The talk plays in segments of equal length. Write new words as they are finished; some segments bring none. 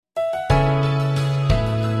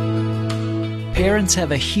Parents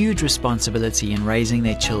have a huge responsibility in raising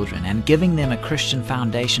their children and giving them a Christian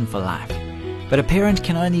foundation for life. But a parent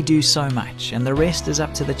can only do so much, and the rest is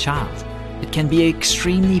up to the child. It can be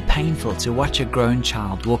extremely painful to watch a grown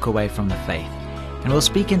child walk away from the faith. And we'll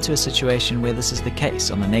speak into a situation where this is the case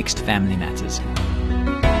on the next Family Matters.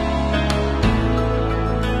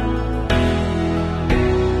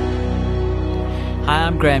 Hi,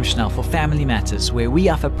 I'm Graham Schnell for Family Matters, where we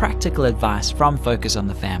offer practical advice from Focus on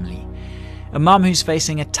the Family. A mom who's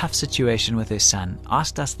facing a tough situation with her son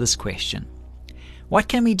asked us this question. What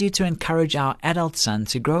can we do to encourage our adult son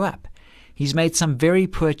to grow up? He's made some very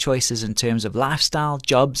poor choices in terms of lifestyle,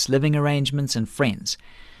 jobs, living arrangements, and friends.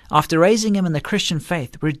 After raising him in the Christian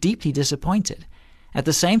faith, we're deeply disappointed. At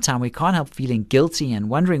the same time, we can't help feeling guilty and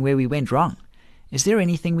wondering where we went wrong. Is there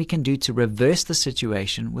anything we can do to reverse the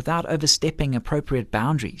situation without overstepping appropriate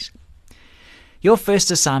boundaries? Your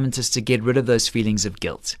first assignment is to get rid of those feelings of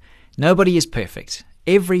guilt. Nobody is perfect.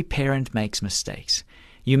 Every parent makes mistakes.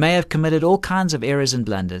 You may have committed all kinds of errors and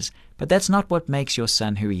blunders, but that's not what makes your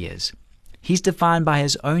son who he is. He's defined by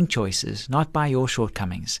his own choices, not by your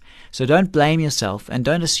shortcomings. So don't blame yourself and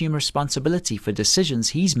don't assume responsibility for decisions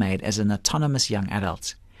he's made as an autonomous young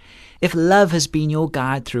adult. If love has been your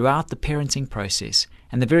guide throughout the parenting process,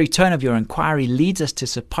 and the very tone of your inquiry leads us to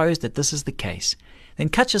suppose that this is the case, then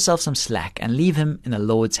cut yourself some slack and leave him in the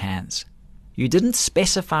Lord's hands. You didn't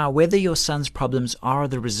specify whether your son's problems are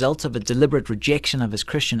the result of a deliberate rejection of his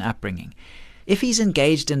Christian upbringing. If he's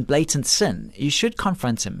engaged in blatant sin, you should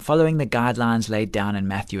confront him, following the guidelines laid down in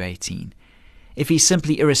Matthew 18. If he's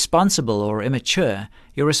simply irresponsible or immature,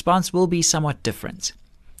 your response will be somewhat different.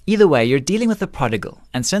 Either way, you're dealing with the prodigal,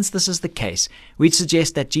 and since this is the case, we'd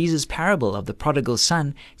suggest that Jesus' parable of the prodigal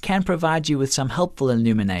son can provide you with some helpful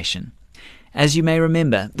illumination. As you may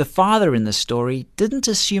remember, the father in the story didn't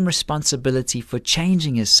assume responsibility for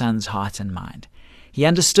changing his son's heart and mind. He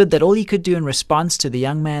understood that all he could do in response to the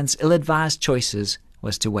young man's ill-advised choices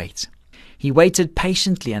was to wait. He waited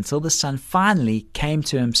patiently until the son finally came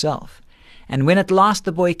to himself. And when at last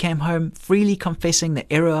the boy came home, freely confessing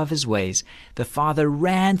the error of his ways, the father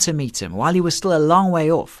ran to meet him while he was still a long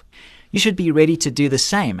way off. You should be ready to do the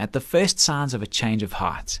same at the first signs of a change of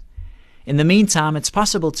heart. In the meantime, it's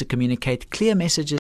possible to communicate clear messages